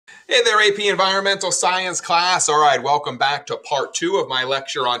Hey there, AP Environmental Science class. All right, welcome back to part 2 of my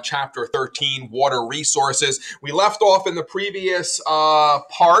lecture on Chapter 13, Water Resources. We left off in the previous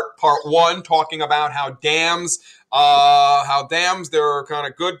part 1, talking about how dams, there are kind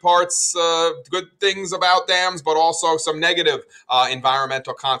of good parts, good things about dams, but also some negative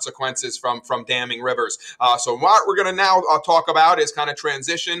environmental consequences from damming rivers. So what we're going to now talk about is kind of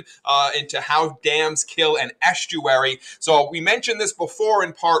transition into how dams kill an estuary. So we mentioned this before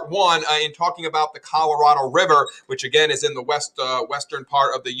in part 1 in talking about the Colorado River, which again is in the western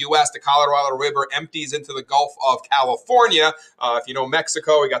part of the U.S. The Colorado River empties into the Gulf of California. If you know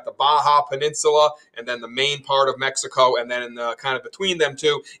Mexico, we got the Baja Peninsula, and then the main part of Mexico, and then in the kind of between them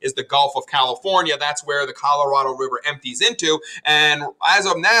two is the Gulf of California. That's where the Colorado River empties into. And as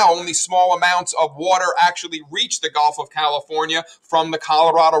of now, only small amounts of water actually reach the Gulf of California from the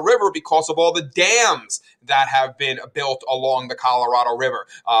Colorado River because of all the dams that have been built along the Colorado River.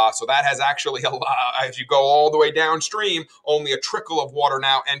 So that has actually, as you go all the way downstream, only a trickle of water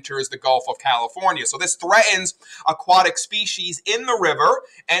now enters the Gulf of California. So this threatens aquatic species in the river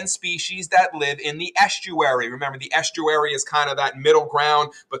and species that live in the estuary. Remember, the estuary is kind of that middle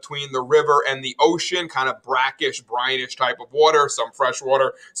ground between the river and the ocean, kind of brackish, brinish type of water, some fresh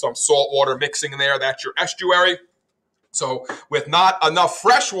water, some salt water mixing in there. That's your estuary. So with not enough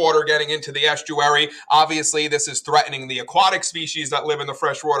fresh water getting into the estuary, obviously this is threatening the aquatic species that live in the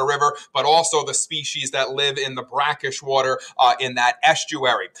freshwater river, but also the species that live in the brackish water in that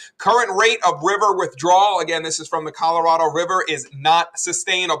estuary. Current rate of river withdrawal, again, this is from the Colorado River, is not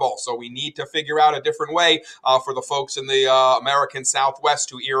sustainable. So we need to figure out a different way for the folks in the American Southwest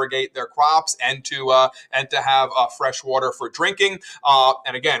to irrigate their crops and to have fresh water for drinking.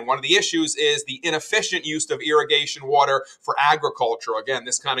 And again, one of the issues is the inefficient use of irrigation water for agriculture. Again,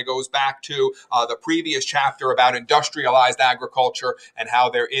 this kind of goes back to the previous chapter about industrialized agriculture and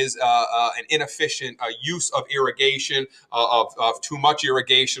how there is an inefficient use of irrigation, of too much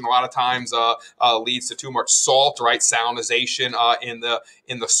irrigation. A lot of times leads to too much salt, right? Salinization in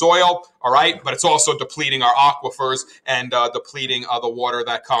the soil. All right, but it's also depleting our aquifers and depleting the water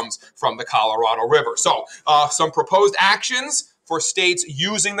that comes from the Colorado River. So some proposed actions for states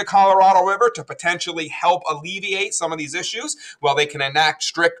using the Colorado River to potentially help alleviate some of these issues. Well, they can enact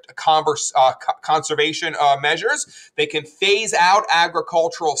strict conservation measures. They can phase out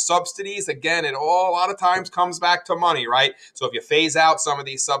agricultural subsidies. Again, a lot of times comes back to money, right? So if you phase out some of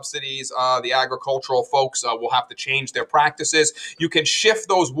these subsidies, the agricultural folks will have to change their practices. You can shift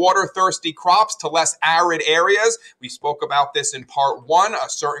those water-thirsty crops to less arid areas. We spoke about this in part 1.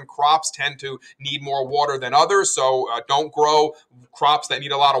 Certain crops tend to need more water than others, so don't grow crops that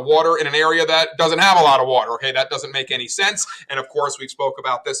need a lot of water in an area that doesn't have a lot of water. Okay, that doesn't make any sense. And of course, we spoke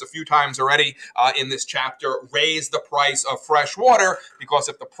about this a few times already in this chapter. Raise the price of fresh water, because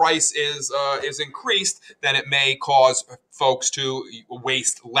if the price is increased, then it may cause folks to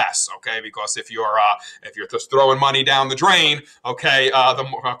waste less. Okay, because if you're just throwing money down the drain, okay,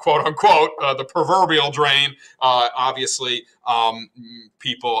 the quote unquote the proverbial drain, obviously.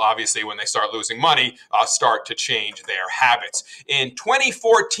 People, obviously, when they start losing money, start to change their habits. In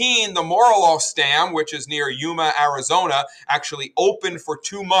 2014, the Morelos Dam, which is near Yuma, Arizona, actually opened for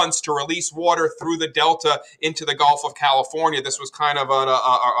 2 months to release water through the delta into the Gulf of California. This was kind of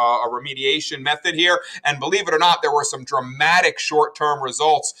a remediation method here. And believe it or not, there were some dramatic short-term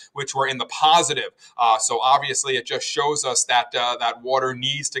results which were in the positive. So obviously, it just shows us that that water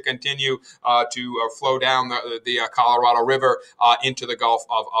needs to continue to flow down the Colorado River into the Gulf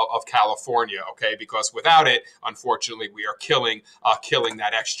of California, okay? Because without it, unfortunately, we are killing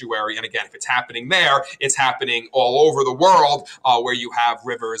that estuary. And again, if it's happening there, it's happening all over the world where you have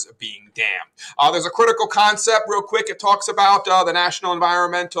rivers being dammed. There's a critical concept, real quick. It talks about the National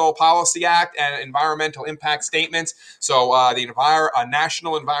Environmental Policy Act and environmental impact statements. So the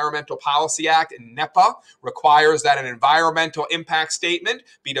National Environmental Policy Act, NEPA, requires that an environmental impact statement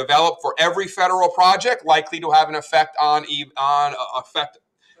be developed for every federal project likely to have an effect on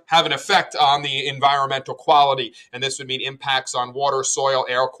the environmental quality, and this would mean impacts on water, soil,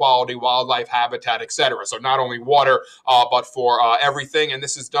 air quality, wildlife habitat, etc. So not only water, but for everything. And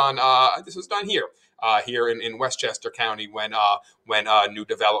this is done. Here in Westchester County when new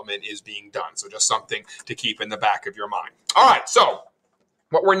development is being done. So just something to keep in the back of your mind. All right. So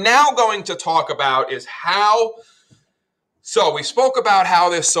what we're now going to talk about is how. So we spoke about how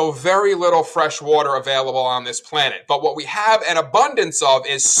there's so very little fresh water available on this planet, but what we have an abundance of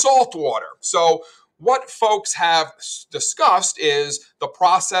is salt water. So what folks have discussed is the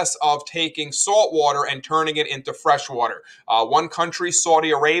process of taking salt water and turning it into fresh water. One country, Saudi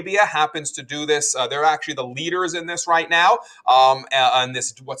Arabia, happens to do this. They're actually the leaders in this right now, and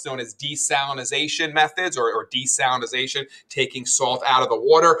this what's known as desalinization methods or desalinization, taking salt out of the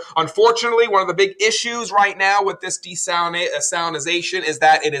water. Unfortunately, one of the big issues right now with this desalinization is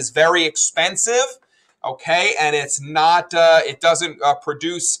that it is very expensive. Okay, and it's not, it doesn't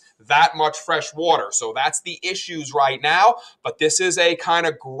produce that much fresh water. So that's the issues right now. But this is a kind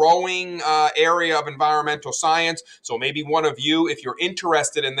of growing area of environmental science. So maybe one of you, if you're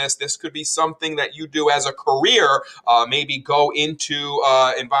interested in this, this could be something that you do as a career. Maybe go into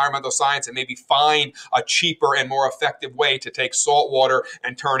environmental science and maybe find a cheaper and more effective way to take salt water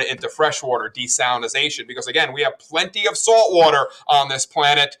and turn it into fresh water, desalinization. Because again, we have plenty of salt water on this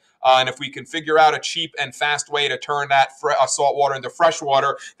planet. And if we can figure out a cheap and fast way to turn that salt water into fresh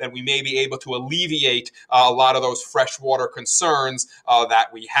water, then we may be able to alleviate a lot of those freshwater concerns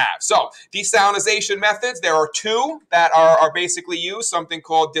that we have. So desalinization methods, there are two that are basically used, something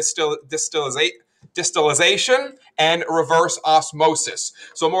called distillation and reverse osmosis.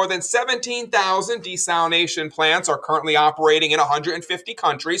 So more than 17,000 desalination plants are currently operating in 150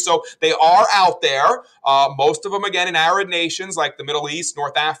 countries. So they are out there. Most of them, again, in arid nations like the Middle East,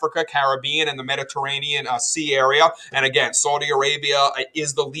 North Africa, Caribbean, and the Mediterranean Sea area. And again, Saudi Arabia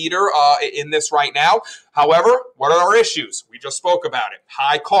is the leader in this right now. However, what are our issues? We just spoke about it.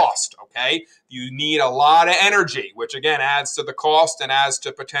 High cost, okay? You need a lot of energy, which again adds to the cost and adds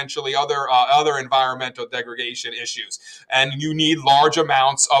to potentially other environmental degradation issues. And you need large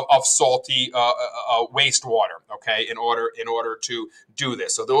amounts of salty wastewater, okay, in order to do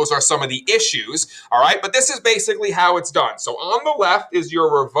this. So those are some of the issues, all right? But this is basically how it's done. So on the left is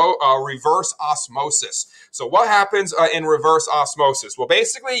your reverse osmosis. So what happens in reverse osmosis? Well,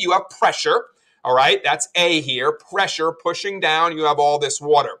 basically you have pressure. All right, that's A here, pressure pushing down, you have all this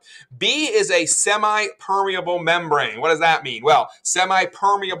water. B is a semi-permeable membrane. What does that mean? Well,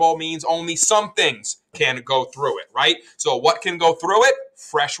 semi-permeable means only some things can go through it, right? So what can go through it?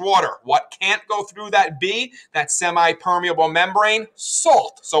 Fresh water. What can't go through that B, that semi-permeable membrane?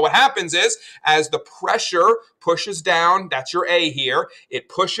 Salt. So what happens is, as the pressure pushes down, that's your A here, it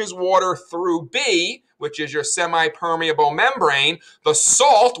pushes water through B, which is your semi-permeable membrane. The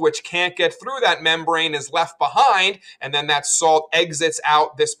salt, which can't get through that membrane, is left behind, and then that salt exits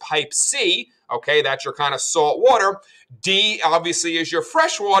out this pipe C. Okay, that's your kind of salt water. D, obviously, is your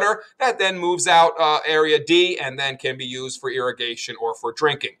fresh water that then moves out area D and then can be used for irrigation or for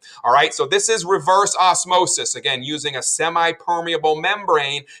drinking. All right, so this is reverse osmosis, again, using a semi-permeable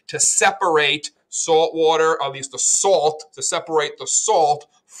membrane to separate salt water, at least the salt, to separate the salt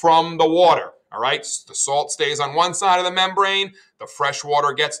from the water. All right, the salt stays on one side of the membrane, the fresh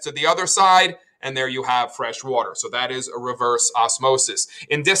water gets to the other side, and there you have fresh water. So that is a reverse osmosis.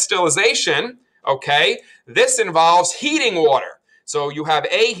 In distillation, okay, this involves heating water. So you have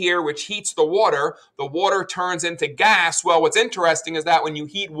A here, which heats the water turns into gas. Well, what's interesting is that when you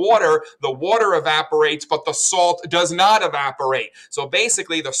heat water, the water evaporates, but the salt does not evaporate. So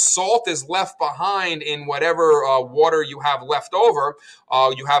basically, the salt is left behind in whatever water you have left over.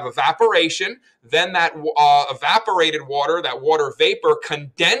 You have evaporation. Then that evaporated water, that water vapor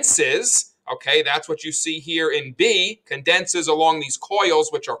condenses. Okay, that's what you see here in B, condenses along these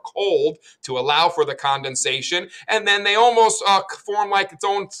coils, which are cold to allow for the condensation. And then they almost form like its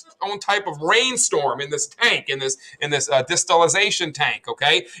own type of rainstorm in this tank, in this distillation tank,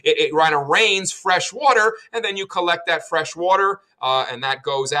 okay? It kind of rains fresh water, and then you collect that fresh water, and that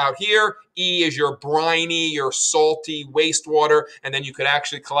goes out here. E is your briny, your salty wastewater, and then you could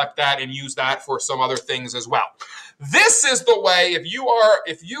actually collect that and use that for some other things as well. This is the way,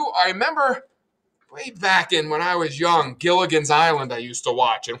 I remember way back in when I was young, Gilligan's Island I used to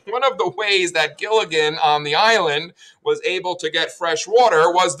watch. And one of the ways that Gilligan on the island was able to get fresh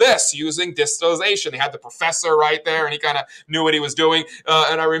water was this, using distillation. They had the professor right there, and he kind of knew what he was doing.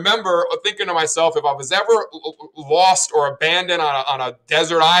 And I remember thinking to myself, if I was ever lost or abandoned on a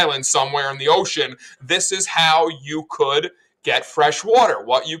desert island somewhere in the ocean, this is how you could get fresh water.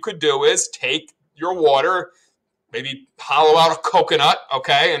 What you could do is take your water, maybe hollow out a coconut,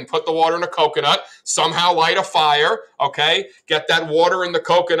 okay, and put the water in a coconut, somehow light a fire, okay, get that water in the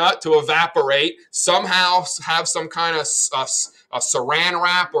coconut to evaporate, somehow have some kind of a saran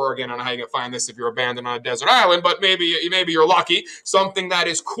wrap, or again, I don't know how you can find this if you're abandoned on a desert island, but maybe you're lucky, something that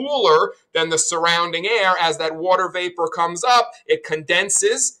is cooler than the surrounding air. As that water vapor comes up, it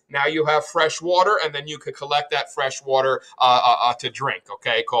condenses. Now you have fresh water, and then you could collect that fresh water to drink,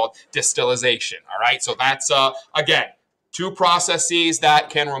 okay, called distillation, all right? So that's, again, Two processes that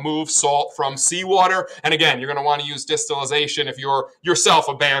can remove salt from seawater. And again, you're going to want to use distillation if you're yourself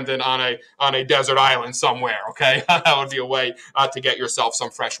abandoned on a desert island somewhere. Okay, that would be a way to get yourself some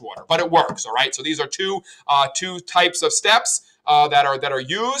fresh water. But it works. All right. So these are two types of steps that are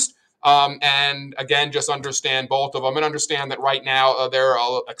used. And again, just understand both of them and understand that right now they're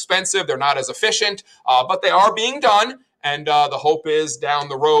expensive. They're not as efficient, but they are being done. And the hope is down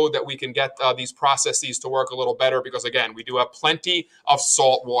the road that we can get these processes to work a little better because, again, we do have plenty of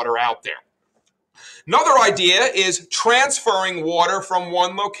salt water out there. Another idea is transferring water from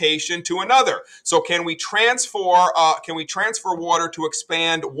one location to another. So can we transfer water to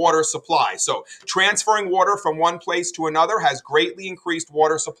expand water supply? So transferring water from one place to another has greatly increased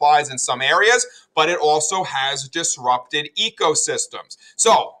water supplies in some areas, but it also has disrupted ecosystems.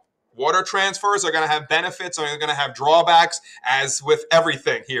 So water transfers are going to have benefits and they're going to have drawbacks, as with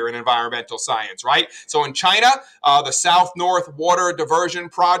everything here in environmental science, right? So in China, the South-North Water Diversion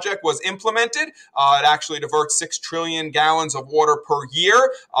Project was implemented. It actually diverts 6 trillion gallons of water per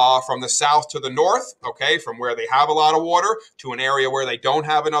year from the south to the north, okay, from where they have a lot of water to an area where they don't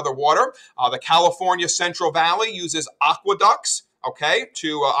have another water. The California Central Valley uses aqueducts. Okay,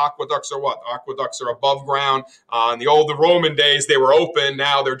 aqueducts are what? Aqueducts are above ground. In the older Roman days, they were open.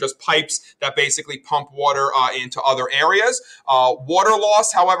 Now they're just pipes that basically pump water into other areas. Water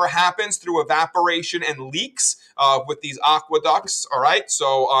loss, however, happens through evaporation and leaks with these aqueducts. All right,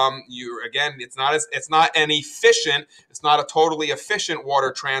 so it's not a totally efficient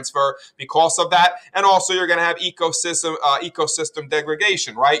water transfer because of that, and also you're going to have ecosystem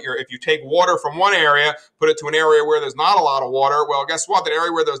degradation, right? If you take water from one area, put it to an area where there's not a lot of water. Well, guess what? That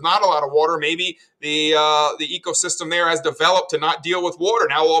area where there's not a lot of water, maybe the ecosystem there has developed to not deal with water.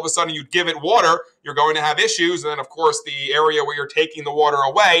 Now, all of a sudden, you give it water, you're going to have issues. And then, of course, the area where you're taking the water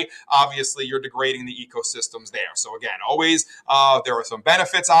away, obviously, you're degrading the ecosystems there. So, again, always there are some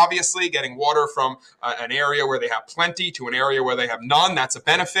benefits, obviously. Getting water from an area where they have plenty to an area where they have none, that's a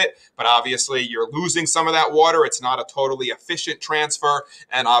benefit. But, obviously, you're losing some of that water. It's not a totally efficient transfer.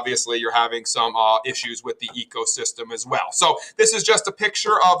 And, obviously, you're having some issues with the ecosystem as well. So, this is just a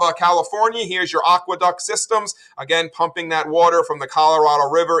picture of California. Here's your aqueduct systems. Again, pumping that water from the Colorado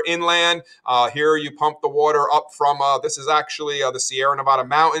River inland. Here you pump the water up from, this is actually the Sierra Nevada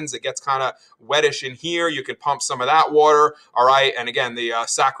mountains. It gets kind of wettish in here. You can pump some of that water. All right. And again, the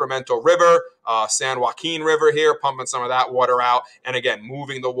Sacramento River, San Joaquin River here, pumping some of that water out. And again,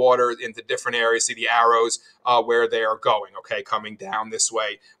 moving the water into different areas. See the arrows where they are going, okay, coming down this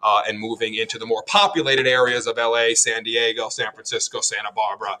way and moving into the more populated areas of LA, San Diego, San Francisco, Santa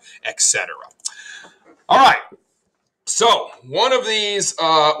Barbara, etc. All right. So one of these,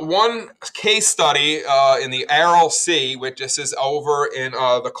 one case study in the Aral Sea, which this is over in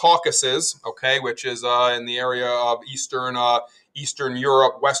the Caucasus, okay, which is in the area of Eastern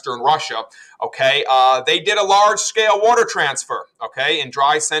Europe, Western Russia, okay, they did a large-scale water transfer, okay, in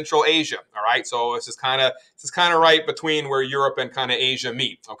dry Central Asia, all right, so this is kind of right between where Europe and kind of Asia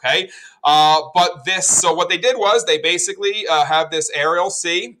meet, okay, so what they did was they basically have this Aral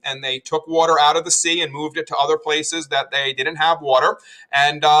Sea, and they took water out of the sea and moved it to other places that they didn't have water,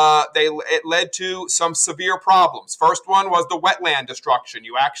 and it led to some severe problems. First one was the wetland destruction.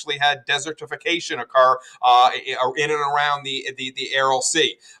 You actually had desertification occur in and around the Aral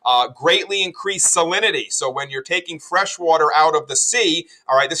Sea. Greatly increased salinity. So when you're taking fresh water out of the sea,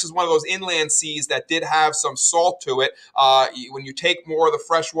 all right, this is one of those inland seas that did have some salt to it. When you take more of the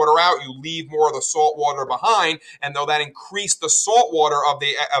fresh water out, you leave more of the salt water behind, and though that increased the salt water of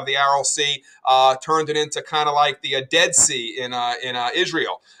the Aral Sea, turned it into kind of like the Dead Sea in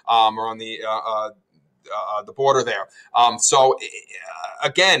Israel, or on the border there.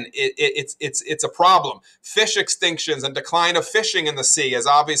 Again, it's a problem. Fish extinctions and decline of fishing in the sea, as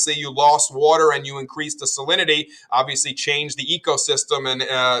obviously you lost water and you increased the salinity, obviously changed the ecosystem, and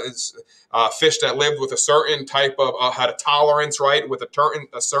fish that lived with a certain type of, had a tolerance, right, with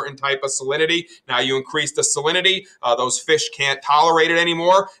a certain type of salinity. Now you increase the salinity, those fish can't tolerate it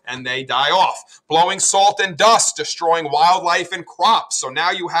anymore, and they die off. Blowing salt and dust, destroying wildlife and crops. So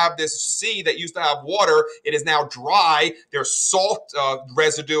now you have this sea that used to have water, it is now dry, there's salt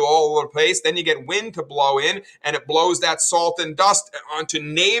residue all over the place, then you get wind to blow in, and it blows that salt and dust onto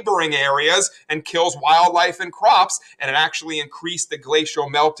neighboring areas and kills wildlife and crops, and it actually increased the glacial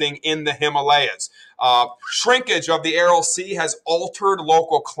melting in the Himalayas. Shrinkage of the Aral Sea has altered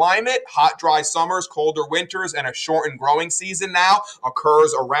local climate. Hot, dry summers, colder winters, and a shortened growing season now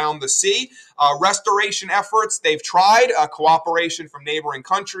occurs around the sea. Restoration efforts, they've tried cooperation from neighboring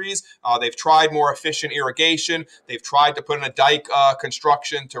countries. They've tried more efficient irrigation. They've tried to put in a dike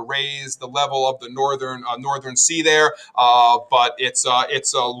construction to raise the level of the northern sea there. But it's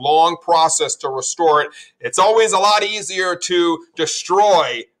a long process to restore it. It's always a lot easier to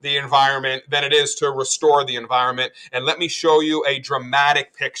destroy the environment than it is to restore the environment. And let me show you a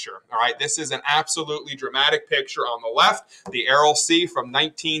dramatic picture. All right, this is an absolutely dramatic picture on the left, the Aral Sea from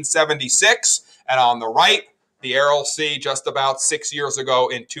 1976, and on the right, the Aral Sea just about 6 years ago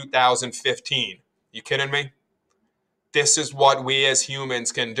in 2015. You kidding me? This is what we as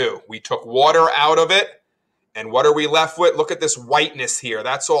humans can do. We took water out of it, and what are we left with? Look at this whiteness here.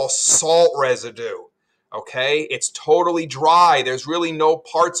 That's all salt residue. Okay, it's totally dry. There's really no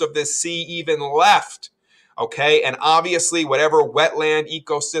parts of this sea even left. Okay, and obviously whatever wetland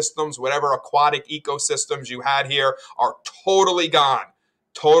ecosystems, whatever aquatic ecosystems you had here are totally gone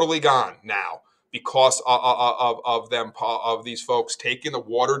now because of these folks taking the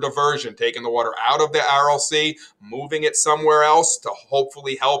water diversion, taking the water out of the Aral Sea, moving it somewhere else to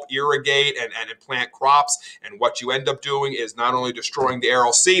hopefully help irrigate and plant crops. And what you end up doing is not only destroying the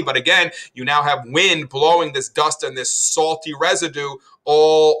Aral Sea, but again, you now have wind blowing this dust and this salty residue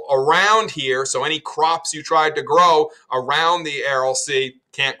all around here. So any crops you tried to grow around the Aral Sea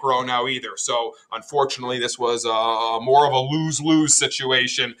can't grow now either. So unfortunately, this was more of a lose-lose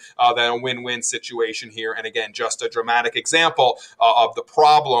situation than a win-win situation here. And again, just a dramatic example of the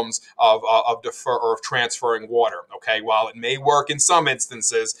problems of transferring water. Okay, while it may work in some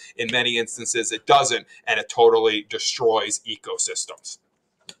instances, in many instances it doesn't, and it totally destroys ecosystems.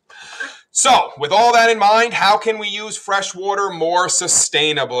 So, with all that in mind, how can we use fresh water more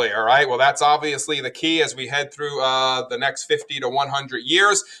sustainably? All right, well, that's obviously the key as we head through the next 50 to 100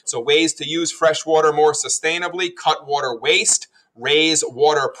 years. So, ways to use fresh water more sustainably: cut water waste, raise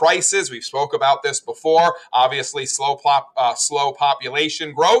water prices. We've spoke about this before. Obviously, slow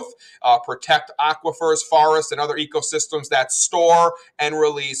population growth, protect aquifers, forests, and other ecosystems that store and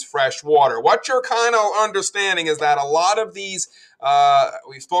release fresh water. What you're kind of understanding is that a lot of these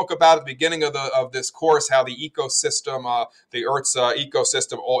we spoke about at the beginning of this course how the ecosystem, the Earth's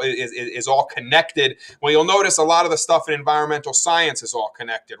ecosystem is all connected. Well, you'll notice a lot of the stuff in environmental science is all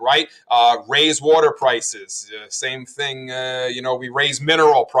connected, right? Raise water prices, same thing. We raise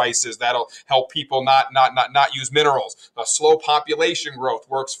mineral prices that'll help people not use minerals. Slow population growth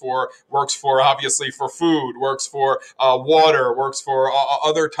works for obviously for food, works for water, works for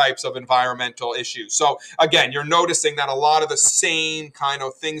other types of environmental issues. So again, you're noticing that a lot of the same kind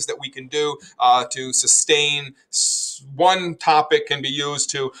of things that we can do to sustain one topic can be used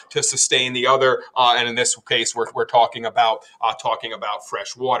to sustain the other, and in this case, we're talking about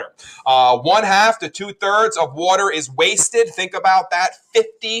fresh water. 1/2 to 2/3 of water is wasted. Think about that.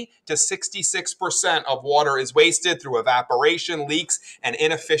 50 to 66% of water is wasted through evaporation, leaks, and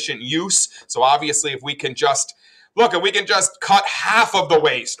inefficient use. So obviously, if we can just cut half of the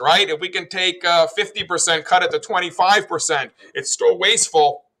waste, right? If we can take 50%, cut it to 25%, it's still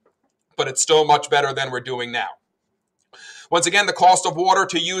wasteful, but it's still much better than we're doing now. Once again, the cost of water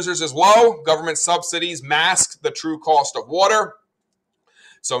to users is low. Government subsidies mask the true cost of water.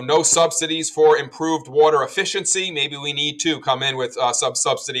 So no subsidies for improved water efficiency. Maybe we need to come in with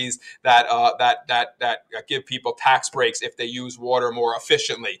subsidies that give people tax breaks if they use water more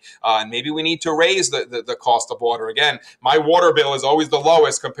efficiently. And maybe we need to raise the cost of water. Again, my water bill is always the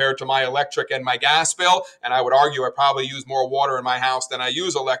lowest compared to my electric and my gas bill. And I would argue I probably use more water in my house than I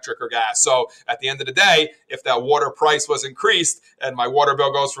use electric or gas. So at the end of the day, if that water price was increased and my water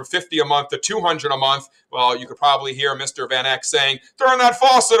bill goes from $50 a month to $200 a month, well, you could probably hear Mr. Van Eck saying, turn that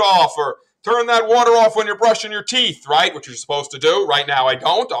faucet off, or turn that water off when you're brushing your teeth, right? Which you're supposed to do. Right now I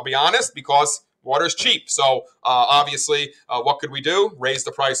don't, I'll be honest, because water's cheap. So obviously, what could we do? Raise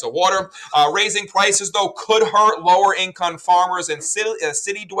the price of water. Raising prices, though, could hurt lower income farmers and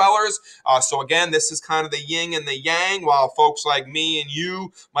city dwellers. So again, this is kind of the yin and the yang. While folks like me and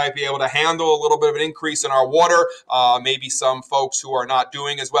you might be able to handle a little bit of an increase in our water, maybe some folks who are not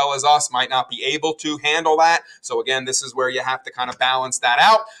doing as well as us might not be able to handle that. So again, this is where you have to kind of balance that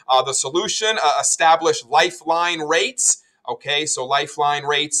out. The solution, establish lifeline rates. Okay, so lifeline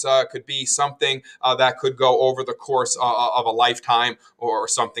rates could be something that could go over the course of a lifetime or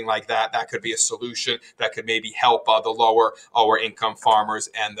something like that. That could be a solution that could maybe help the lower income farmers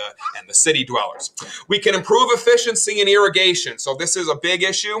and the city dwellers. We can improve efficiency in irrigation. So this is a big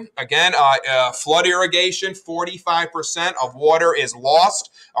issue. Again, flood irrigation, 45% of water is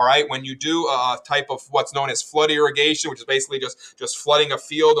lost. All right, when you do a type of what's known as flood irrigation, which is basically just flooding a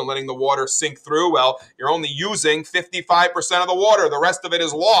field and letting the water sink through, well, you're only using 55% of the water. The rest of it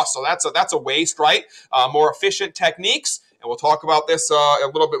is lost. So that's a waste, right? More efficient techniques. And we'll talk about this a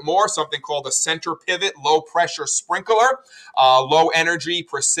little bit more, something called a center pivot low pressure sprinkler, low energy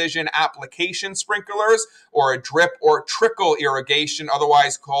precision application sprinklers, or a drip or trickle irrigation,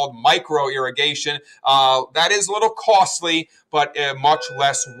 otherwise called micro irrigation. That is a little costly, but much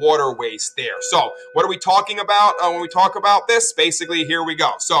less water waste there. So what are we talking about when we talk about this? Basically, here we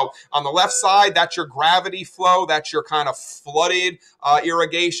go. So on the left side, that's your gravity flow. That's your kind of flooded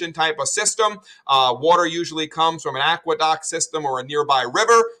irrigation type of system. Water usually comes from an aqueduct system or a nearby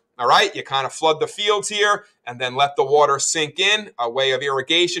river. All right, you kind of flood the fields here and then let the water sink in. A way of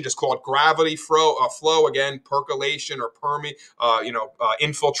irrigation, just called gravity flow. Again, percolation or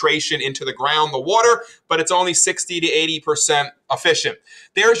infiltration into the ground, the water, but it's only 60 to 80% efficient.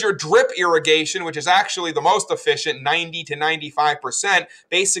 There's your drip irrigation, which is actually the most efficient, 90 to 95%.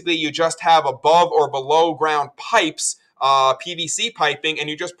 Basically, you just have above or below ground pipes, PVC piping, and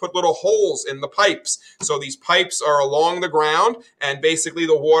you just put little holes in the pipes. So these pipes are along the ground, and basically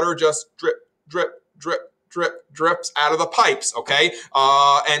the water just drip, drip, drip, drips out of the pipes, okay?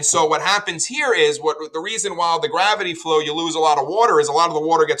 And so what happens here is the reason why the gravity flow, you lose a lot of water, is a lot of the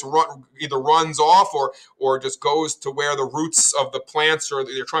water gets either runs off or just goes to where the roots of the plants or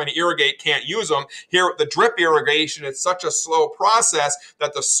you're trying to irrigate can't use them. Here, the drip irrigation, it's such a slow process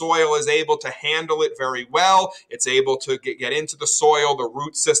that the soil is able to handle it very well. It's able to get into the soil. The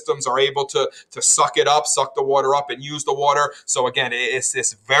root systems are able to suck it up, suck the water up and use the water. So again,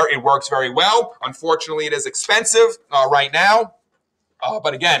 it works very well. Unfortunately, it is expensive right now.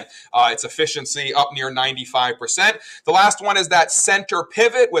 But again, its efficiency up near 95%. The last one is that center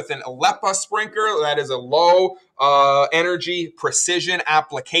pivot with an APES sprinkler. That is a low energy precision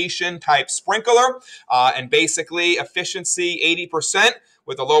application type sprinkler. And basically efficiency 80%.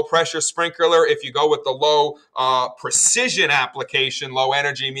 With a low pressure sprinkler, if you go with the low precision application, low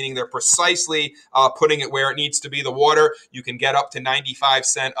energy, meaning they're precisely putting it where it needs to be, the water, you can get up to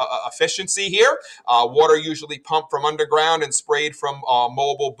 95% efficiency here. Water usually pumped from underground and sprayed from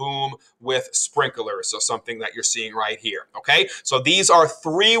mobile boom with sprinklers. So something that you're seeing right here. Okay, so these are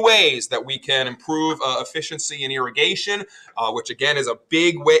 3 ways that we can improve efficiency in irrigation, which again is a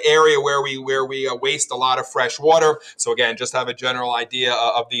big area where we waste a lot of fresh water. So again, just have a general idea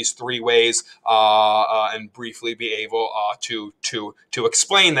of these 3 ways and briefly be able to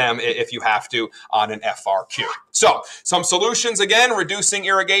explain them if you have to on an FRQ. So some solutions, again, reducing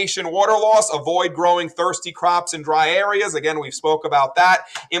irrigation water loss, avoid growing thirsty crops in dry areas. Again, we've spoke about that.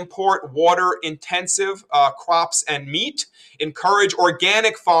 Import water intensive crops and meat. Encourage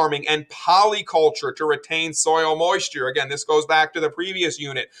organic farming and polyculture to retain soil moisture. Again, this goes back to the previous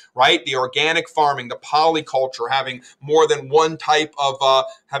unit, right? The organic farming, the polyculture, having more than one type of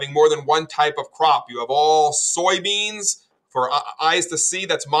crop. You have all soybeans for eyes to see,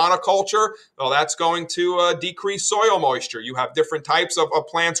 that's monoculture. Well, that's going to decrease soil moisture. You have different types of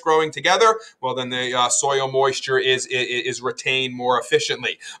plants growing together. Well, then the soil moisture is retained more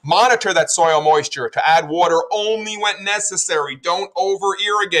efficiently. Monitor that soil moisture to add water only when necessary. Don't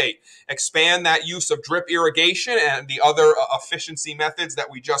over-irrigate. Expand that use of drip irrigation and the other efficiency methods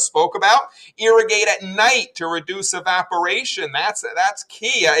that we just spoke about. Irrigate at night to reduce evaporation. That's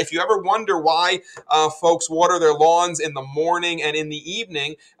key. If you ever wonder why folks water their lawns in the morning and in the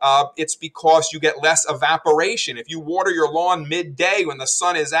evening, it's because you get less evaporation. If you water your lawn midday when the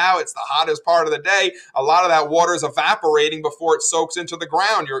sun is out, it's the hottest part of the day, a lot of that water is evaporating before it soaks into the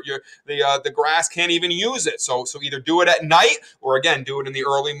ground. The grass can't even use it. So either do it at night or, again, do it in the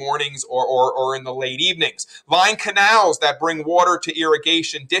early mornings or in the late evenings. Line canals that bring water to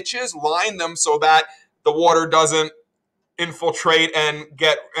irrigation ditches. Line them so that the water doesn't infiltrate and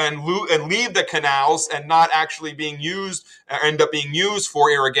leave the canals and not actually end up being used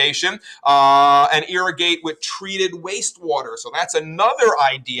for irrigation, and irrigate with treated wastewater. So that's another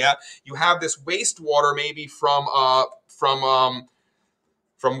idea. You have this wastewater maybe from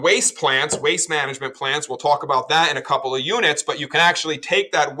waste plants, waste management plants. We'll talk about that in a couple of units, but you can actually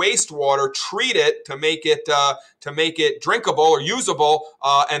take that wastewater, treat it to make it drinkable or usable,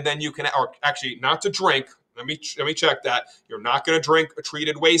 and then you can, or actually not to drink. let me check that. You're not going to drink a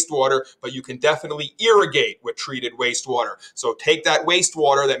treated wastewater, but you can definitely irrigate with treated wastewater. So take that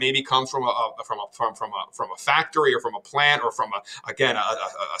wastewater that maybe comes from a factory or from a plant or from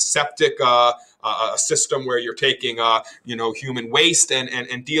a septic a system where you're taking human waste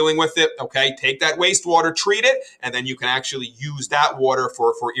and dealing with it. Okay, take that wastewater, treat it, and then you can actually use that water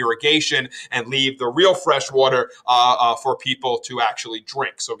for irrigation and leave the real fresh water for people to actually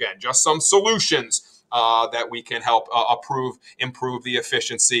drink. So again, just some solutions that we can help improve the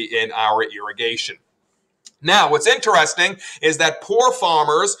efficiency in our irrigation. Now, what's interesting is that poor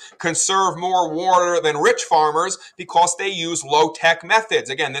farmers conserve more water than rich farmers because they use low-tech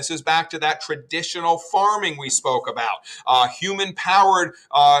methods. Again, this is back to that traditional farming we spoke about. Human-powered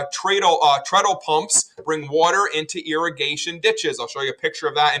treadle pumps bring water into irrigation ditches. I'll show you a picture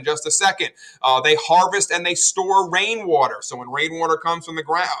of that in just a second. They harvest and they store rainwater. So when rainwater comes from the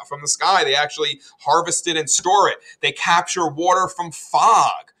ground, from the sky, they actually harvest it and store it. They capture water from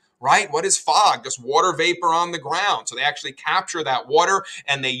fog. Right? What is fog? Just water vapor on the ground. So they actually capture that water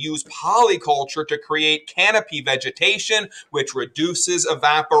and they use polyculture to create canopy vegetation, which reduces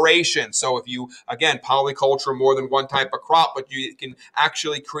evaporation. So if you, again, polyculture more than one type of crop, but you can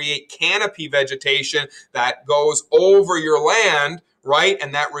actually create canopy vegetation that goes over your land, right?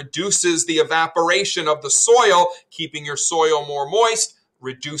 And that reduces the evaporation of the soil, keeping your soil more moist,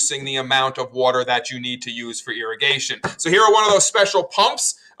 reducing the amount of water that you need to use for irrigation. So here are one of those special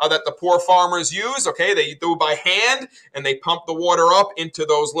pumps that the poor farmers use. Okay, they do by hand, and they pump the water up into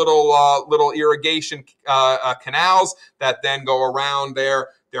those little irrigation canals that then go around their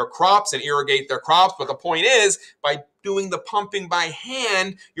crops and irrigate their crops. But the point is, by doing the pumping by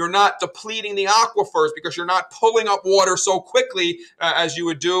hand, you're not depleting the aquifers because you're not pulling up water so quickly as you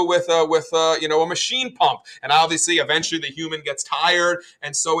would do with a machine pump. And obviously, eventually, the human gets tired,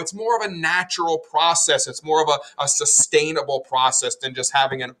 and so it's more of a natural process. It's more of a sustainable process than just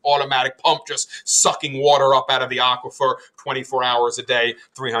having an automatic pump just sucking water up out of the aquifer 24 hours a day,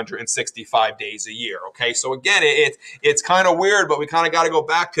 365 days a year. Okay, so again, it's kind of weird, but we kind of got to go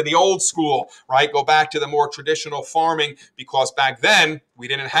back to the old school, right? Go back to the more traditional farming, because back then we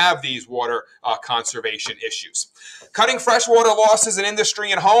didn't have these water conservation issues. Cutting freshwater losses in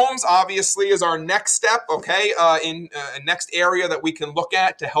industry and homes obviously is our next step, okay, next area that we can look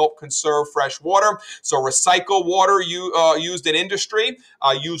at to help conserve fresh water. So recycle water used in industry,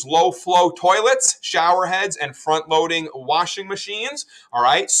 use low flow toilets, shower heads, and front loading washing machines. All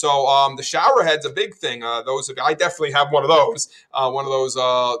right, so the shower head's a big thing. I definitely have one of those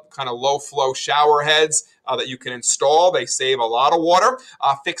kind of low flow shower heads that you can install. They save a lot of water.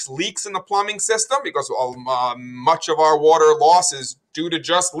 Fix leaks in the plumbing system because much of our water loss is due to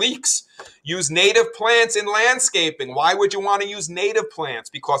just leaks. Use native plants in landscaping. Why would you want to use native plants?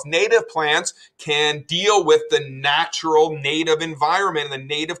 Because native plants can deal with the natural native environment and the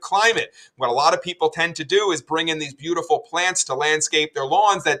native climate. What a lot of people tend to do is bring in these beautiful plants to landscape their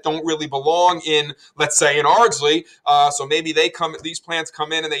lawns that don't really belong in, let's say, in Ardsley. So maybe these plants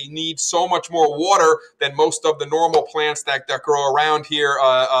come in and they need so much more water than most of the normal plants that grow around here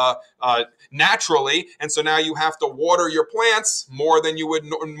naturally, and so now you have to water your plants more than you would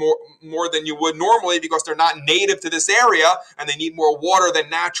normally because they're not native to this area and they need more water than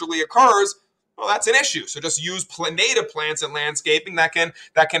naturally occurs. Well, that's an issue. So just use native plants in landscaping that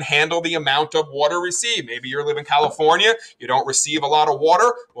can handle the amount of water received. Maybe you live in California, you don't receive a lot of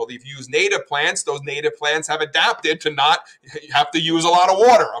water. Well, if you use native plants, those native plants have adapted to not have to use a lot of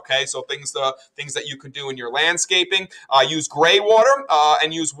water. Okay, so things that you could do in your landscaping. Use gray water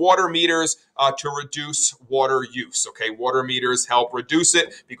and use water meters to reduce water use. Okay, water meters help reduce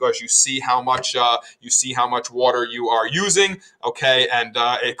it because you see how much water you are using. Okay, and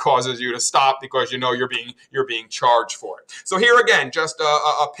it causes you to stop because you know you're being charged for it. So here again, just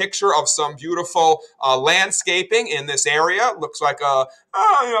a picture of some beautiful landscaping in this area. Looks like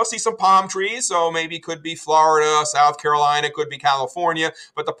see some palm trees. So maybe could be Florida, South Carolina, could be California.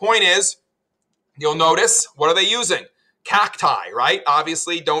 But the point is, you'll notice, what are they using? Cacti, right?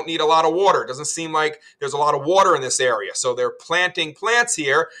 Obviously don't need a lot of water. It doesn't seem like there's a lot of water in this area. So they're planting plants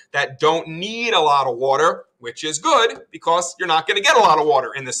here that don't need a lot of water, which is good because you're not going to get a lot of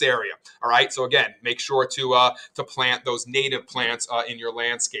water in this area. All right. So again, make sure to plant those native plants in your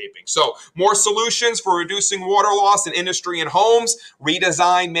landscaping. So more solutions for reducing water loss in industry and homes.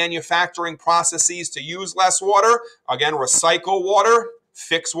 Redesign manufacturing processes to use less water. Again, recycle water,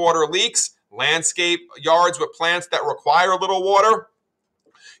 fix water leaks. Landscape yards with plants that require little water.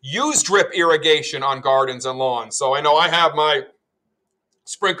 Use drip irrigation on gardens and lawns. So I know I have my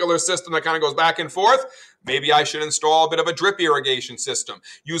sprinkler system that kind of goes back and forth. Maybe I should install a bit of a drip irrigation system.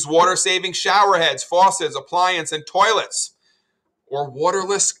 Use water-saving shower heads, faucets, appliances, and toilets. Or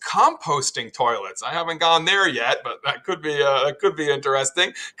waterless composting toilets. I haven't gone there yet, but that could be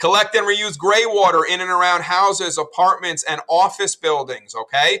interesting. Collect and reuse gray water in and around houses, apartments, and office buildings.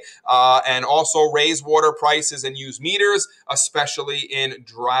 Okay, and also raise water prices and use meters, especially in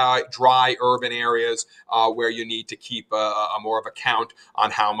dry urban areas where you need to keep a more of a count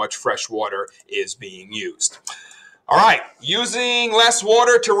on how much fresh water is being used. All right, using less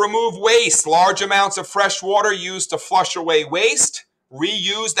water to remove waste. Large amounts of fresh water used to flush away waste.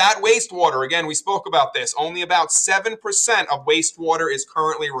 Reuse that wastewater. Again, we spoke about this. Only about 7% of wastewater is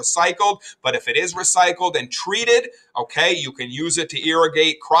currently recycled, but if it is recycled and treated, okay, you can use it to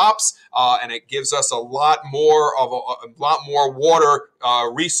irrigate crops, and it gives us a lot more water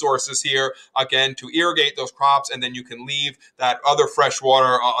resources here, again, to irrigate those crops, and then you can leave that other fresh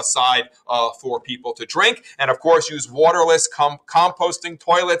water aside for people to drink. And of course, use waterless composting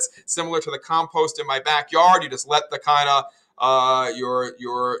toilets, similar to the compost in my backyard. You just let the kind of your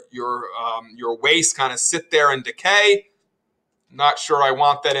waste kind of sit there and decay. Not sure I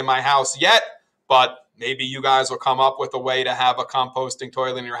want that in my house yet, but maybe you guys will come up with a way to have a composting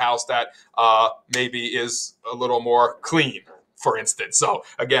toilet in your house that maybe is a little more clean, for instance. So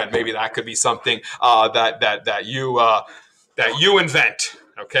again, maybe that could be something that you invent,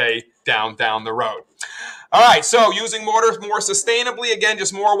 okay, down the road. All right, so using water more sustainably, again,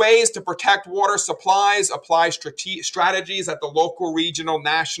 just more ways to protect water supplies, apply strategies at the local, regional,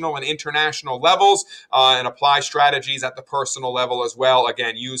 national, and international levels, and apply strategies at the personal level as well.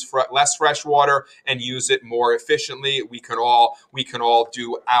 Again, use less fresh water and use it more efficiently. We can all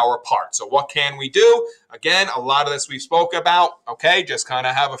do our part. So what can we do? Again, a lot of this we spoke about, okay? Just kind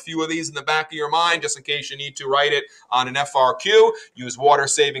of have a few of these in the back of your mind just in case you need to write it on an FRQ. Use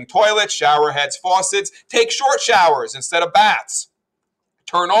water-saving toilets, shower heads, faucets. Take short showers instead of baths.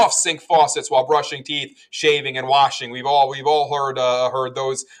 Turn off sink faucets while brushing teeth, shaving, and washing. We've all heard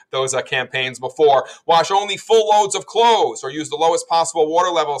those campaigns before. Wash only full loads of clothes, or use the lowest possible water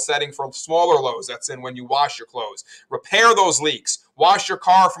level setting for smaller loads. That's in when you wash your clothes. Repair those leaks. Wash your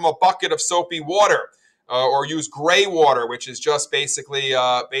car from a bucket of soapy water. Or use gray water, which is just basically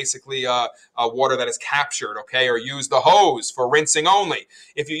water that is captured, okay? Or use the hose for rinsing only.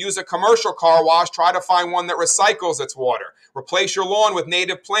 If you use a commercial car wash, try to find one that recycles its water. Replace your lawn with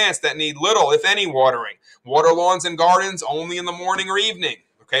native plants that need little, if any, watering. Water lawns and gardens only in the morning or evening.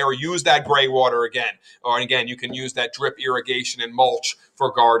 Okay, or use that gray water again. Or again, you can use that drip irrigation and mulch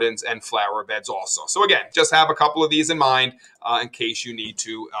for gardens and flower beds also. So again, just have a couple of these in mind in case you need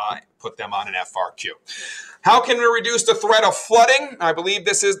to put them on an FRQ. How can we reduce the threat of flooding? I believe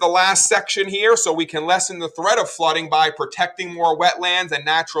this is the last section here, so we can lessen the threat of flooding by protecting more wetlands and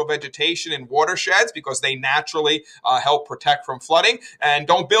natural vegetation in watersheds, because they naturally help protect from flooding. And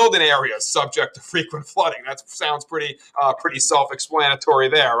don't build in areas subject to frequent flooding. That sounds pretty self-explanatory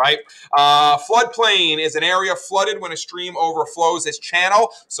there, right? Floodplain is an area flooded when a stream overflows its channel.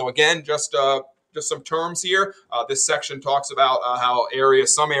 So again, just some terms here. This section talks about how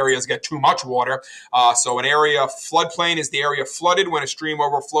some areas get too much water. So an area floodplain is the area flooded when a stream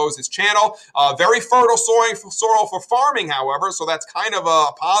overflows its channel. Very fertile soil for farming, however, so that's kind of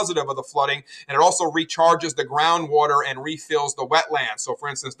a positive of the flooding. And it also recharges the groundwater and refills the wetlands. So for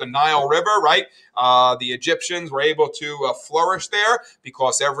instance, the Nile River, right? The Egyptians were able to flourish there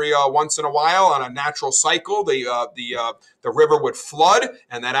because every once in a while on a natural cycle, the river would flood,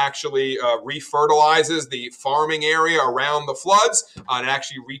 and that actually refertilizes the farming area around the floods, and it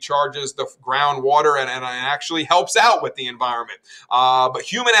actually recharges the groundwater and actually helps out with the environment. But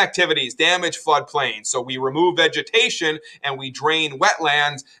human activities damage floodplains, so we remove vegetation and we drain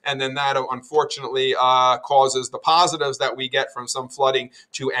wetlands, and then that unfortunately causes the positives that we get from some flooding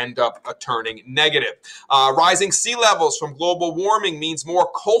to end up turning negative. Rising sea levels from global warming means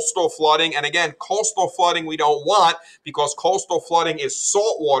more coastal flooding, and again, coastal flooding we don't want, because coastal flooding is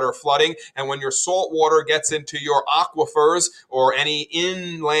saltwater flooding, and when your salt water gets into your aquifers or any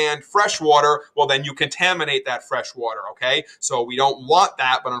inland fresh water, well, then you contaminate that fresh water, okay? So we don't want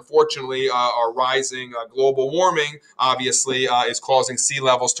that, but unfortunately, our rising global warming obviously is causing sea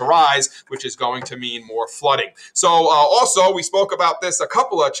levels to rise, which is going to mean more flooding. So also, we spoke about this a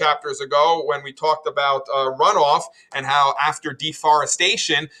couple of chapters ago when we talked about runoff and how after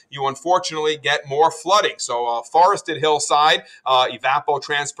deforestation, you unfortunately get more flooding. So forested hills hillside.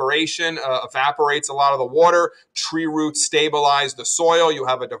 Evapotranspiration evaporates a lot of the water. Tree roots stabilize the soil. You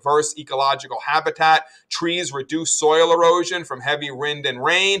have a diverse ecological habitat. Trees reduce soil erosion from heavy wind and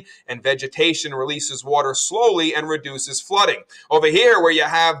rain, and vegetation releases water slowly and reduces flooding. Over here, where you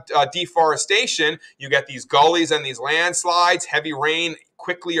have deforestation, you get these gullies and these landslides. Heavy rain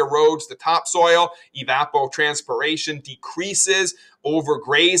quickly erodes the topsoil. Evapotranspiration decreases.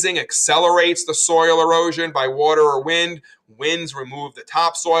 Overgrazing accelerates the soil erosion by water or wind. Winds remove the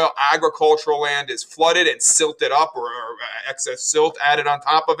topsoil. Agricultural land is flooded and silted up, or excess silt added on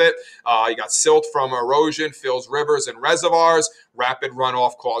top of it. You got silt from erosion, fills rivers and reservoirs. Rapid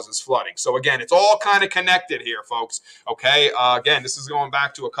runoff causes flooding. So again, it's all kind of connected here, folks. Okay, again, this is going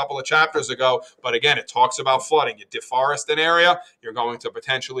back to a couple of chapters ago, but again, it talks about flooding. You deforest an area, you're going to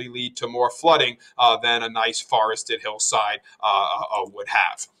potentially lead to more flooding than a nice forested hillside would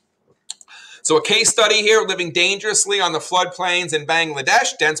have. So a case study here, living dangerously on the floodplains in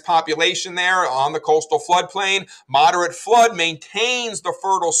Bangladesh, dense population there on the coastal floodplain. Moderate flood maintains the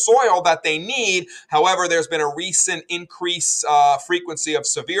fertile soil that they need. However, there's been a recent increase frequency of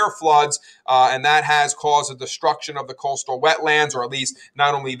severe floods, and that has caused the destruction of the coastal wetlands, or at least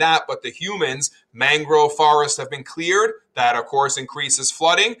not only that, but the humans. Mangrove forests have been cleared. That, of course, increases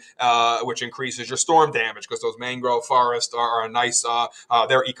flooding, which increases your storm damage, because those mangrove forests are a nice,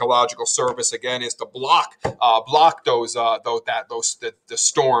 their ecological service, again, is to block the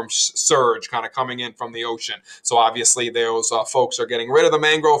storm surge kind of coming in from the ocean. So obviously those folks are getting rid of the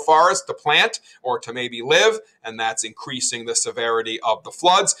mangrove forest to plant or to maybe live, and that's increasing the severity of the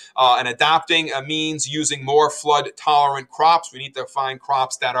floods. And adapting means using more flood-tolerant crops. We need to find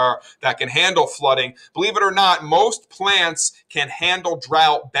crops that can handle flooding. Believe it or not, most plants can handle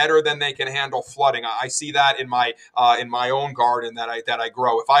drought better than they can handle flooding. I see that in my own garden that I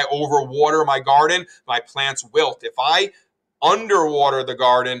grow. If I overwater my garden, my plants wilt. If I underwater the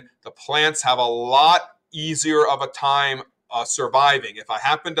garden, the plants have a lot easier of a time surviving. If I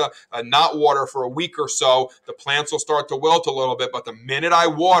happen to not water for a week or so, the plants will start to wilt a little bit, but the minute I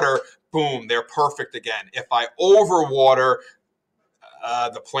water, boom, they're perfect again. If I overwater,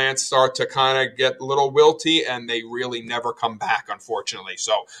 the plants start to kind of get a little wilty, and they really never come back, unfortunately.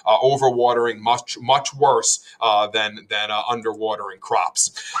 So overwatering much worse than underwatering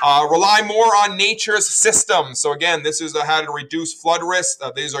crops. Rely more on nature's systems. So again, this is how to reduce flood risk.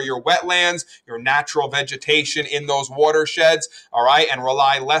 These are your wetlands, your natural vegetation in those watersheds. All right, and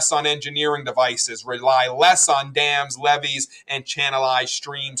rely less on engineering devices. Rely less on dams, levees, and channelized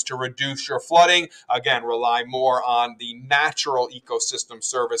streams to reduce your flooding. Again, rely more on the natural ecosystem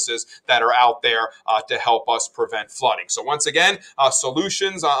services that are out there to help us prevent flooding. So once again,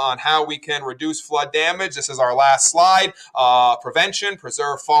 solutions on how we can reduce flood damage. This is our last slide. Prevention,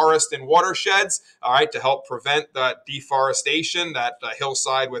 preserve forest and watersheds, all right, to help prevent that deforestation, that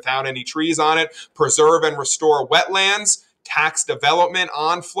hillside without any trees on it. Preserve and restore wetlands. Tax development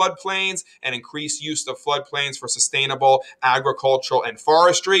on floodplains, and increase use of floodplains for sustainable agricultural and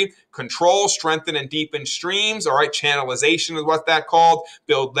forestry. Control, strengthen, and deepen streams. All right, channelization is what that's called.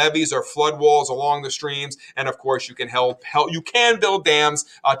 Build levees or flood walls along the streams, and of course, you can you can build dams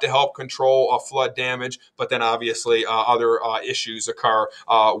to help control flood damage. But then, obviously, other issues occur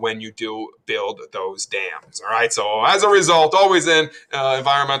when you do build those dams. All right, so as a result, always in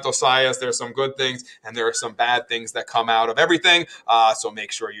environmental science, there's some good things and there are some bad things that come out of everything. So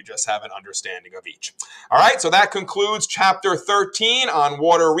make sure you just have an understanding of each. All right, so that concludes chapter 13 on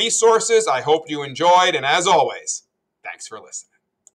water resources. I hope you enjoyed, and as always, thanks for listening.